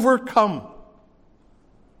have overcome.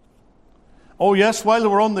 Oh yes, while they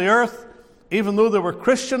were on the earth, even though they were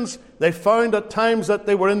Christians, they found at times that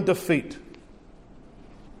they were in defeat.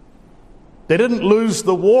 They didn't lose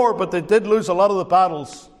the war, but they did lose a lot of the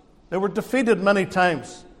battles. They were defeated many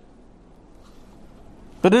times.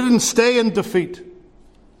 But they didn't stay in defeat.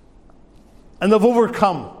 And they've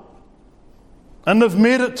overcome. And they've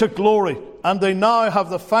made it to glory. And they now have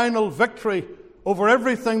the final victory over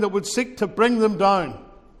everything that would seek to bring them down.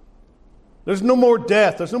 There's no more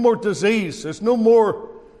death. There's no more disease. There's no more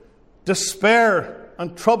despair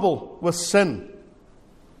and trouble with sin.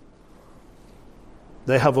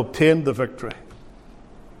 They have obtained the victory.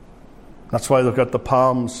 That's why they've got the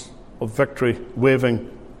palms of victory waving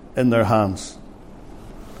in their hands.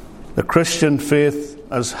 The Christian faith,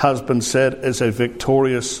 as has been said, is a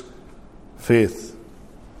victorious faith.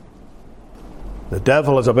 The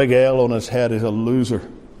devil has a big L on his head. He's a loser.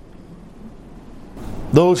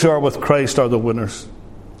 Those who are with Christ are the winners.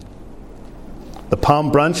 The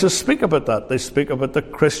palm branches speak about that. They speak about the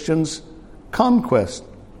Christian's conquest.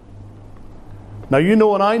 Now you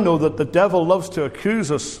know and I know that the devil loves to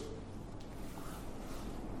accuse us.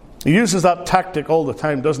 He uses that tactic all the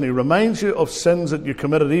time, doesn't he? Reminds you of sins that you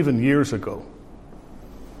committed even years ago.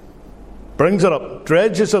 Brings it up,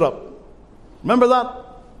 dredges it up. Remember that?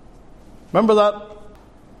 Remember that?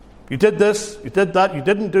 You did this, you did that, you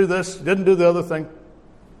didn't do this, you didn't do the other thing.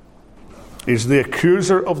 He's the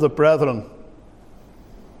accuser of the brethren.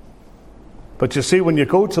 But you see, when you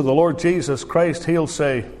go to the Lord Jesus Christ, He'll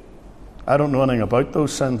say, I don't know anything about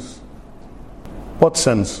those sins. What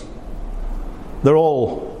sins? They're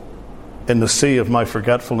all in the sea of my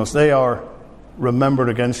forgetfulness. They are remembered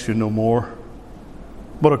against you no more.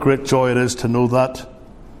 What a great joy it is to know that.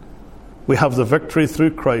 We have the victory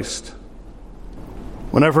through Christ.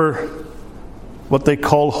 Whenever what they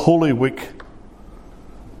call Holy Week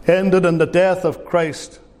ended in the death of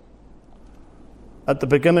Christ, at the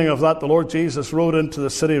beginning of that, the Lord Jesus rode into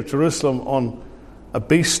the city of Jerusalem on a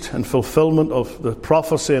beast in fulfillment of the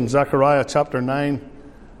prophecy in Zechariah chapter 9,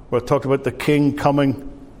 where it talked about the king coming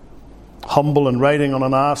humble and riding on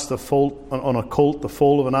an ass, on a colt, the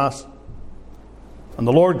foal of an ass. And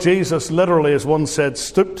the Lord Jesus literally, as one said,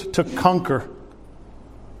 stooped to conquer,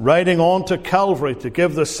 riding on to Calvary to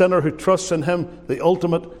give the sinner who trusts in Him the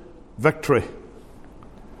ultimate victory.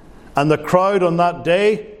 And the crowd on that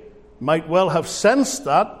day might well have sensed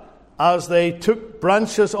that as they took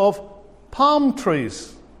branches of palm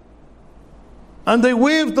trees. And they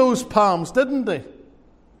waved those palms, didn't they?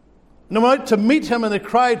 And they went out to meet Him and they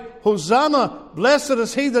cried, Hosanna, blessed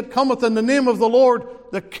is He that cometh in the name of the Lord,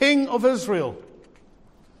 the King of Israel.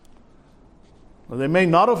 Well, they may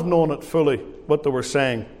not have known it fully, what they were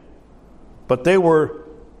saying, but they were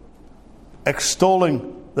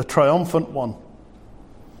extolling the triumphant one,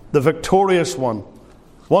 the victorious one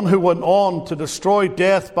who went on to destroy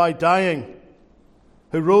death by dying,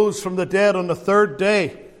 who rose from the dead on the third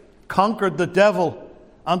day, conquered the devil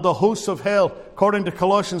and the hosts of hell. According to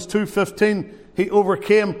Colossians 2:15, He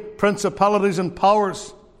overcame principalities and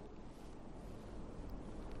powers.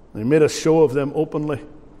 He made a show of them openly,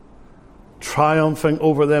 triumphing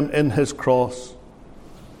over them in His cross.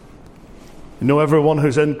 You know, everyone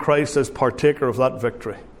who's in Christ is partaker of that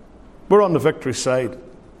victory. We're on the victory side.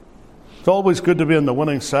 It's always good to be on the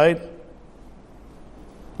winning side.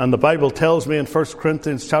 And the Bible tells me in 1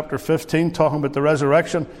 Corinthians chapter 15, talking about the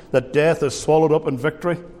resurrection, that death is swallowed up in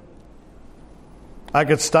victory. I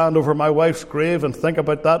could stand over my wife's grave and think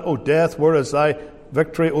about that. Oh, death, where is thy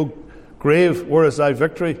victory? Oh, grave, where is thy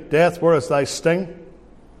victory? Death, where is thy sting?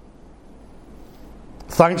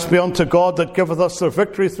 Thanks be unto God that giveth us the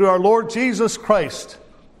victory through our Lord Jesus Christ.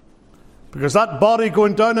 Because that body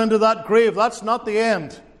going down into that grave, that's not the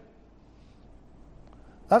end.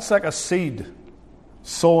 That's like a seed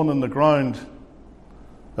sown in the ground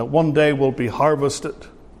that one day will be harvested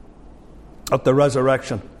at the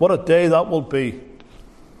resurrection. What a day that will be.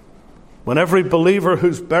 When every believer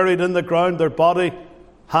who's buried in the ground, their body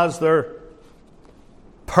has their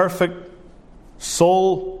perfect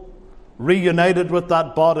soul reunited with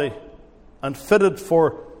that body and fitted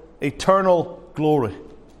for eternal glory.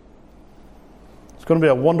 It's going to be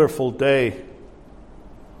a wonderful day.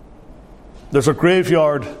 There's a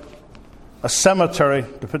graveyard, a cemetery,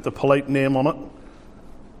 to put the polite name on it,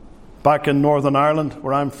 back in Northern Ireland,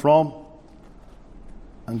 where I'm from.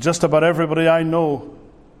 And just about everybody I know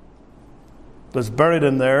that's buried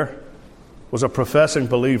in there was a professing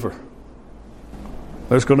believer.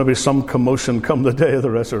 There's going to be some commotion come the day of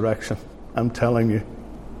the resurrection. I'm telling you.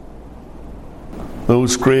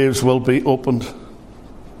 Those graves will be opened,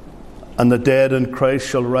 and the dead in Christ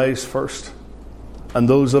shall rise first. And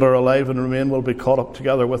those that are alive and remain will be caught up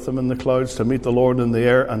together with them in the clouds to meet the Lord in the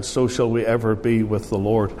air, and so shall we ever be with the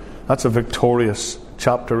Lord. That's a victorious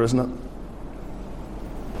chapter, isn't it?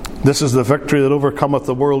 This is the victory that overcometh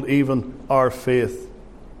the world, even our faith.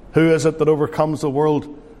 Who is it that overcomes the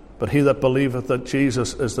world but he that believeth that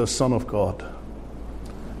Jesus is the Son of God?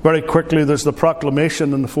 Very quickly, there's the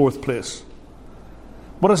proclamation in the fourth place.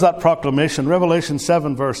 What is that proclamation? Revelation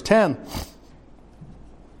 7 verse 10.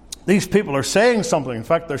 These people are saying something. In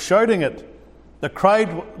fact, they're shouting it. They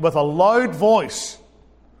cried with a loud voice.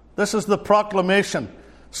 This is the proclamation.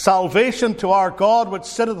 Salvation to our God which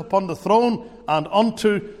sitteth upon the throne and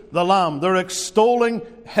unto the Lamb. They're extolling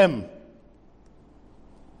Him.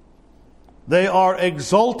 They are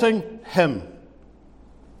exalting Him.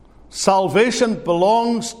 Salvation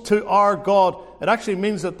belongs to our God. It actually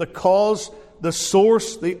means that the cause, the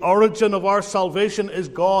source, the origin of our salvation is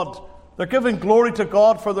God. They're giving glory to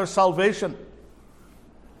God for their salvation.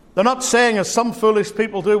 They're not saying, as some foolish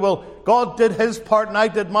people do, well, God did His part and I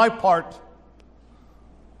did my part.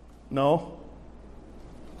 No.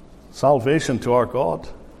 Salvation to our God.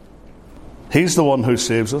 He's the one who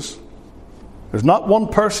saves us. There's not one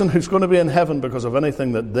person who's going to be in heaven because of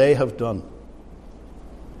anything that they have done.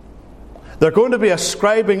 They're going to be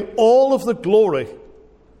ascribing all of the glory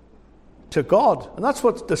to God. And that's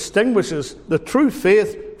what distinguishes the true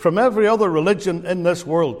faith from every other religion in this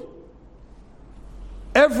world.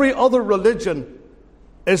 Every other religion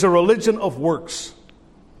is a religion of works.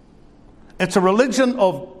 It's a religion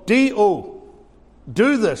of do.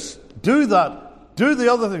 Do this, do that, do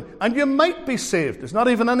the other thing. And you might be saved. There's not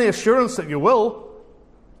even any assurance that you will.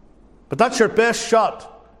 But that's your best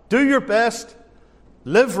shot. Do your best.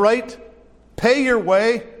 Live right. Pay your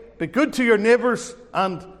way. Be good to your neighbours.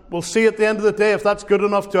 And we'll see at the end of the day if that's good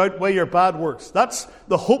enough to outweigh your bad works. That's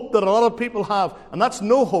the hope that a lot of people have. And that's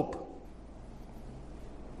no hope.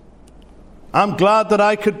 I'm glad that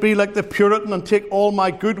I could be like the Puritan and take all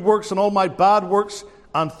my good works and all my bad works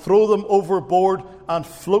and throw them overboard and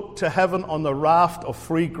float to heaven on the raft of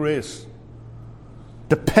free grace,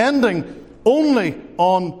 depending only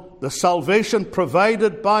on the salvation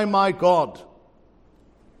provided by my God.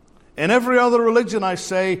 In every other religion, I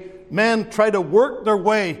say, men try to work their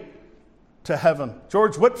way to heaven.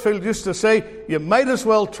 George Whitefield used to say, you might as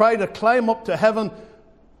well try to climb up to heaven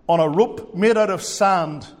on a rope made out of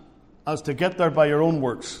sand as to get there by your own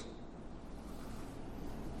works.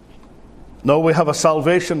 No, we have a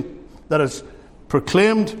salvation that is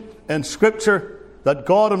proclaimed in Scripture that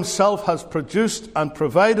God Himself has produced and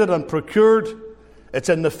provided and procured. It's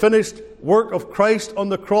in the finished work of Christ on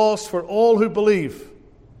the cross for all who believe.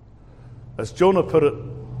 As Jonah put it,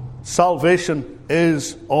 salvation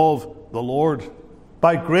is of the Lord.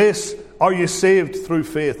 By grace are you saved through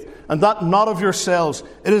faith, and that not of yourselves.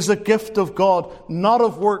 It is the gift of God, not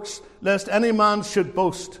of works, lest any man should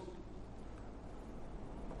boast.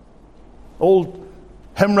 Old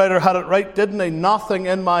hymn writer had it right, didn't he? Nothing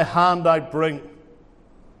in my hand I bring.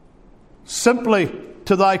 Simply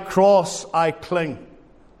to thy cross I cling.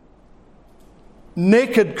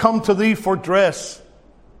 Naked come to thee for dress.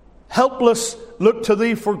 Helpless look to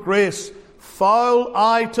thee for grace. Foul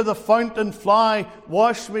I to the fountain fly.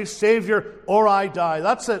 Wash me, Saviour, or I die.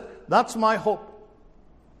 That's it. That's my hope.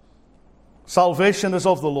 Salvation is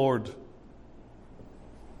of the Lord.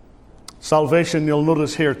 Salvation, you'll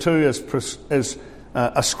notice here too, is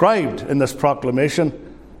ascribed in this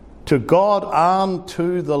proclamation to God and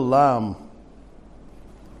to the Lamb.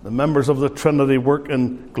 The members of the Trinity work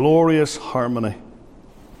in glorious harmony.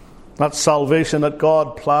 That salvation that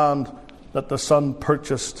God planned, that the Son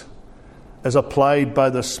purchased, is applied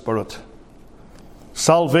by the Spirit.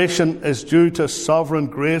 Salvation is due to sovereign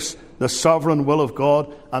grace, the sovereign will of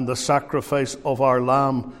God, and the sacrifice of our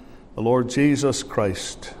Lamb, the Lord Jesus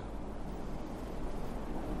Christ.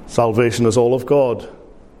 Salvation is all of God,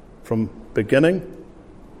 from beginning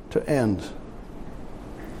to end.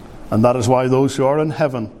 And that is why those who are in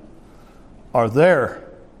heaven are there,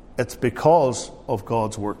 it's because of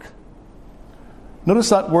God's work. Notice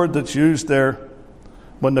that word that's used there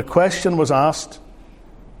when the question was asked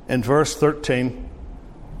in verse 13.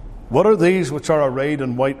 What are these which are arrayed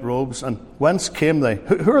in white robes, and whence came they?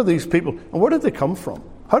 Who are these people, and where did they come from?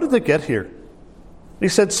 How did they get here? He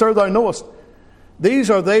said, Sir, thou knowest. These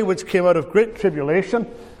are they which came out of great tribulation,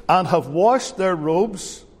 and have washed their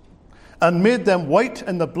robes, and made them white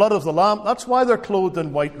in the blood of the Lamb. That's why they're clothed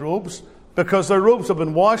in white robes, because their robes have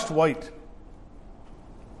been washed white.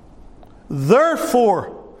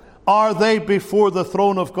 Therefore are they before the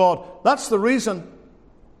throne of God. That's the reason.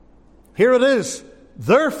 Here it is.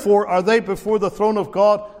 Therefore are they before the throne of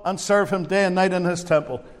God, and serve him day and night in his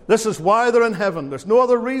temple. This is why they're in heaven. There's no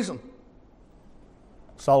other reason.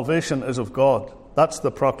 Salvation is of God. That's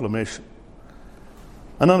the proclamation.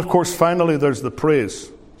 And then, of course, finally, there's the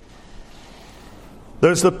praise.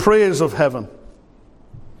 There's the praise of heaven.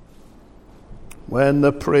 When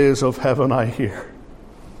the praise of heaven I hear,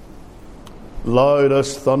 loud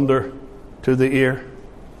as thunder to the ear,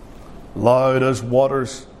 loud as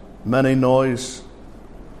waters many noise,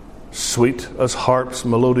 sweet as harp's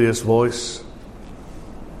melodious voice,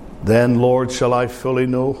 then, Lord, shall I fully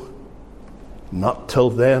know, not till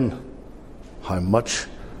then, how much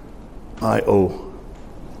I owe.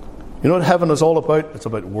 You know what heaven is all about? It's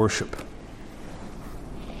about worship.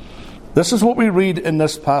 This is what we read in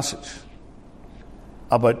this passage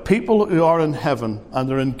about people who are in heaven and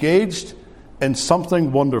they're engaged in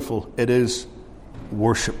something wonderful. It is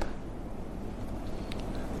worship.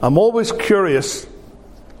 I'm always curious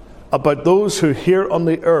about those who here on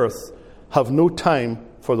the earth have no time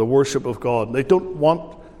for the worship of God. They don't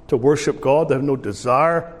want to worship God. They have no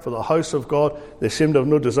desire for the house of God. They seem to have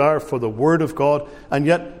no desire for the Word of God. And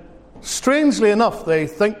yet, strangely enough, they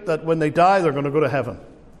think that when they die, they're going to go to heaven.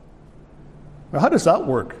 Now, how does that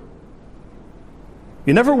work?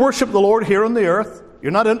 You never worship the Lord here on the earth.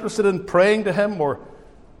 You're not interested in praying to Him or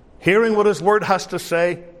hearing what His Word has to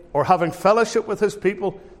say or having fellowship with His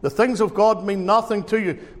people. The things of God mean nothing to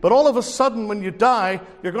you. But all of a sudden, when you die,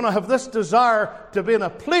 you're going to have this desire to be in a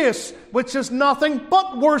place which is nothing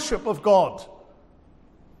but worship of God.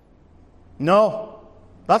 No,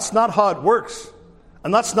 that's not how it works.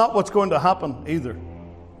 And that's not what's going to happen either.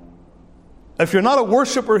 If you're not a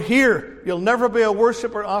worshiper here, you'll never be a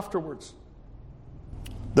worshiper afterwards.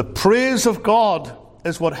 The praise of God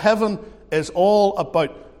is what heaven is all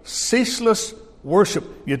about. Ceaseless worship.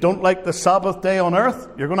 You don't like the Sabbath day on earth?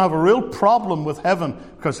 You're going to have a real problem with heaven,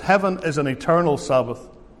 because heaven is an eternal Sabbath.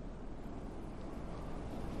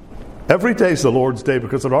 Every day is the Lord's day,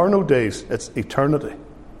 because there are no days. It's eternity.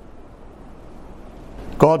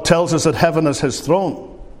 God tells us that heaven is His throne.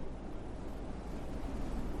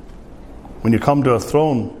 When you come to a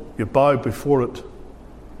throne, you bow before it.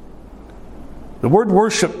 The word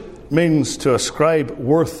worship means to ascribe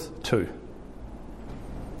worth to.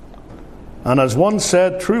 And as one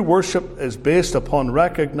said, true worship is based upon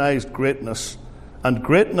recognized greatness, and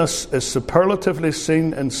greatness is superlatively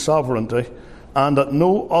seen in sovereignty, and at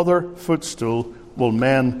no other footstool will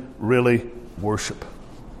men really worship.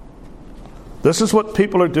 This is what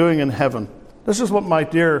people are doing in heaven. This is what my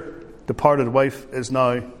dear departed wife is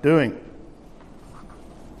now doing.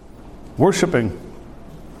 Worshipping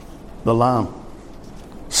the Lamb.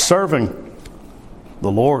 Serving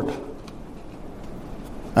the Lord.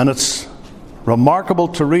 And it's remarkable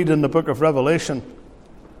to read in the book of Revelation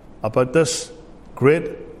about this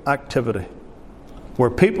great activity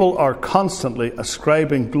where people are constantly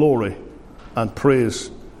ascribing glory and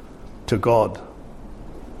praise to God.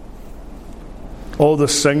 Oh, the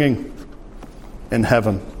singing in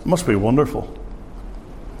heaven must be wonderful.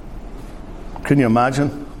 Can you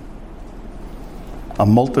imagine? A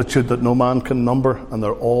multitude that no man can number, and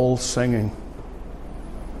they're all singing.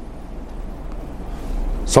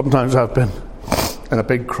 Sometimes I've been in a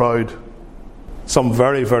big crowd, some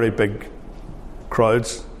very, very big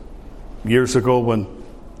crowds. Years ago when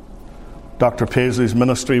Dr. Paisley's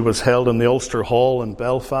ministry was held in the Ulster Hall in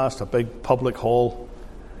Belfast, a big public hall,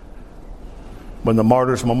 when the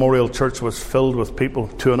Martyrs Memorial Church was filled with people,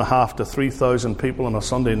 2,500 to 3,000 people on a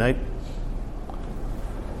Sunday night.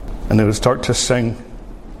 And they would start to sing,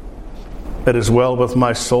 "It is well with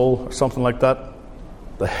my soul," or something like that.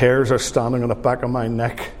 The hairs are standing on the back of my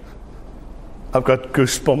neck. I've got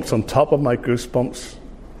goosebumps on top of my goosebumps.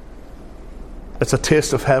 It's a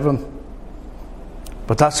taste of heaven.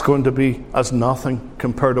 But that's going to be as nothing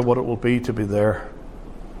compared to what it will be to be there.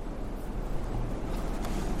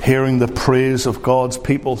 Hearing the praise of God's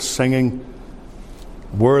people singing,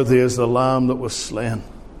 "Worthy is the Lamb that was slain."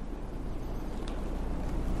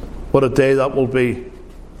 What a day that will be.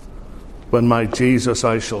 when my Jesus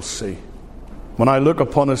I shall see. When I look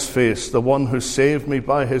upon his face, the one who saved me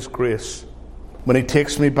by his grace, when he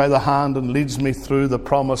takes me by the hand and leads me through the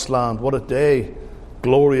promised land, what a day,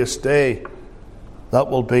 glorious day that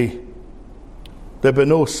will be. There'll be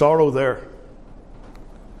no sorrow there,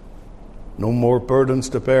 no more burdens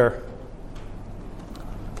to bear,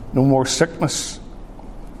 no more sickness,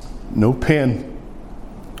 no pain,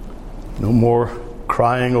 no more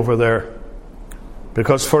crying over there,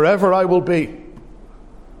 because forever I will be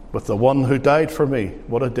with the one who died for me.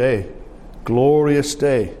 What a day, glorious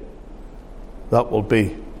day that will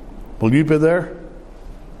be. Will you be there?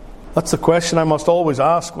 That's the question I must always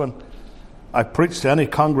ask when I preach to any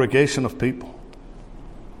congregation of people.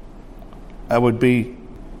 I would be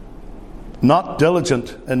not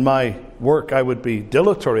diligent in my work. I would be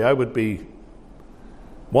dilatory. I would be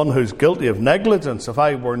one who's guilty of negligence if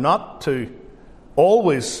I were not to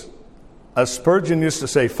always, as Spurgeon used to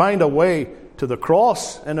say, find a way to the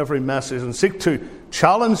cross in every message and seek to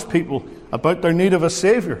challenge people about their need of a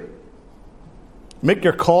Saviour. Make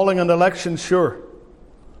your calling and election sure.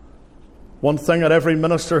 One thing that every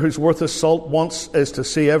minister who's worth his salt wants is to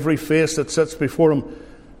see every face that sits before him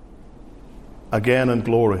again in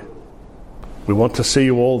glory. We want to see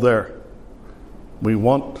you all there. We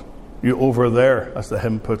want you over there, as the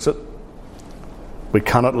hymn puts it. We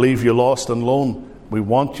cannot leave you lost and lone. We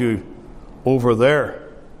want you over there.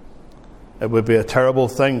 It would be a terrible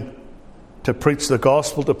thing to preach the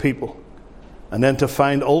gospel to people and then to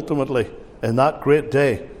find ultimately in that great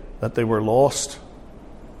day that they were lost,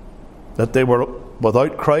 that they were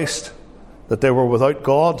without Christ, that they were without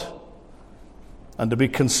God, and to be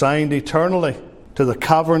consigned eternally to the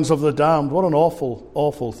caverns of the damned. What an awful,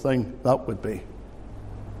 awful thing that would be.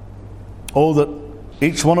 Oh, that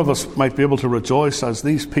each one of us might be able to rejoice as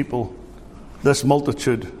these people, this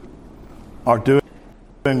multitude, are doing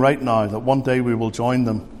right now, that one day we will join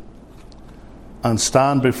them and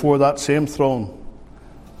stand before that same throne,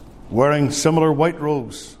 wearing similar white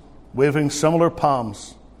robes, waving similar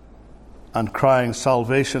palms, and crying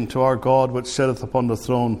salvation to our God which sitteth upon the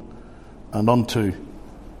throne and unto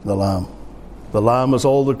the Lamb. The Lamb is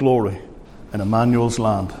all the glory in Emmanuel's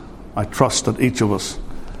land. I trust that each of us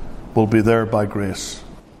will be there by grace.